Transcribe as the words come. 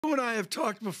You and I have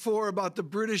talked before about the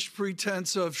British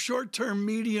pretense of short-term,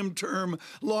 medium-term,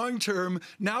 long-term.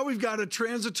 Now we've got a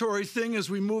transitory thing as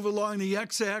we move along the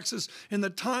x-axis in the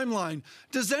timeline.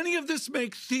 Does any of this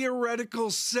make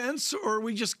theoretical sense, or are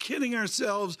we just kidding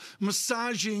ourselves,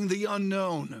 massaging the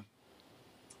unknown?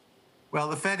 Well,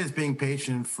 the Fed is being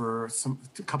patient for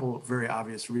a couple of very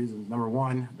obvious reasons. Number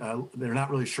one, they're not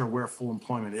really sure where full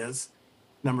employment is.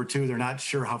 Number two, they're not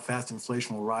sure how fast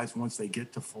inflation will rise once they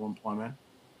get to full employment.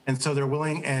 And so they're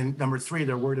willing, and number three,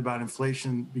 they're worried about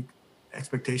inflation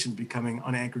expectations becoming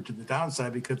unanchored to the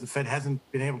downside because the Fed hasn't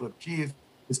been able to achieve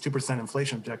this 2%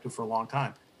 inflation objective for a long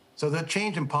time. So the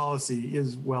change in policy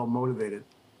is well motivated.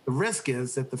 The risk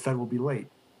is that the Fed will be late.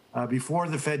 Before,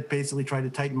 the Fed basically tried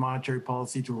to tighten monetary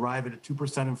policy to arrive at a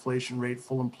 2% inflation rate,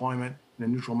 full employment, and a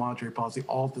neutral monetary policy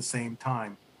all at the same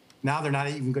time. Now they're not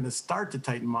even going to start to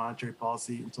tighten monetary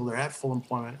policy until they're at full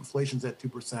employment, inflation's at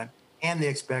 2%, and they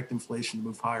expect inflation to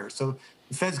move higher. So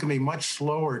the Fed's going to be much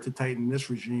slower to tighten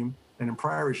this regime than in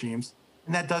prior regimes,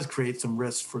 and that does create some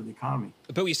risks for the economy.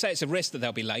 But you say it's a risk that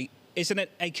they'll be late. Isn't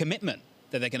it a commitment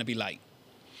that they're going to be late?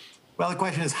 Well, the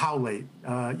question is how late.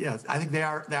 Yes, I think they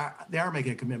are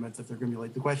making a commitment that they're going to be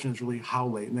late. The question is really how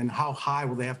late, and then how high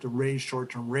will they have to raise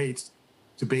short-term rates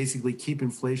to basically keep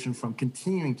inflation from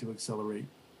continuing to accelerate.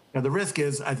 Now, the risk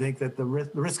is, I think, that the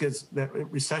risk is that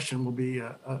recession will be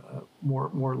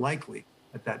more likely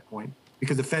at that point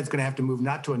because the Fed's going to have to move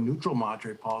not to a neutral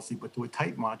monetary policy, but to a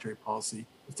tight monetary policy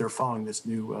if they're following this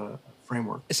new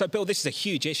framework. So, Bill, this is a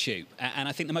huge issue. And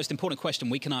I think the most important question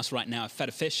we can ask right now of Fed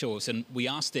officials, and we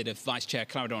asked it of Vice Chair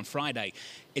Clarida on Friday,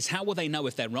 is how will they know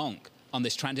if they're wrong on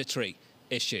this transitory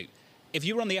issue? If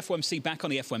you were on the FOMC, back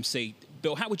on the FOMC,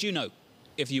 Bill, how would you know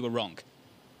if you were wrong?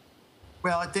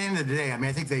 Well, at the end of the day, I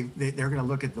mean, I think they're going to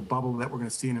look at the bubble that we're going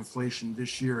to see in inflation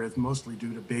this year as mostly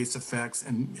due to base effects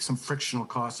and some frictional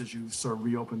costs as you sort of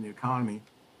reopen the economy.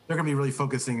 They're going to be really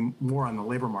focusing more on the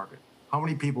labor market. How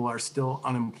many people are still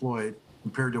unemployed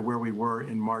compared to where we were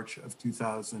in March of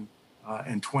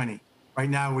 2020? Right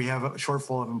now, we have a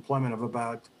shortfall of employment of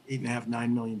about 8.5,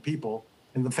 9 million people,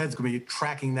 and the Fed's going to be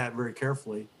tracking that very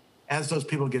carefully. As those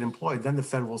people get employed, then the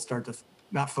Fed will start to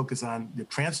not focus on the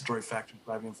transitory factors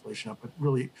driving inflation up, but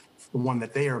really the one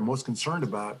that they are most concerned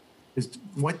about is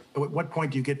at what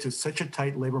point do you get to such a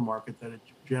tight labor market that it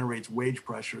generates wage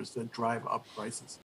pressures that drive up prices?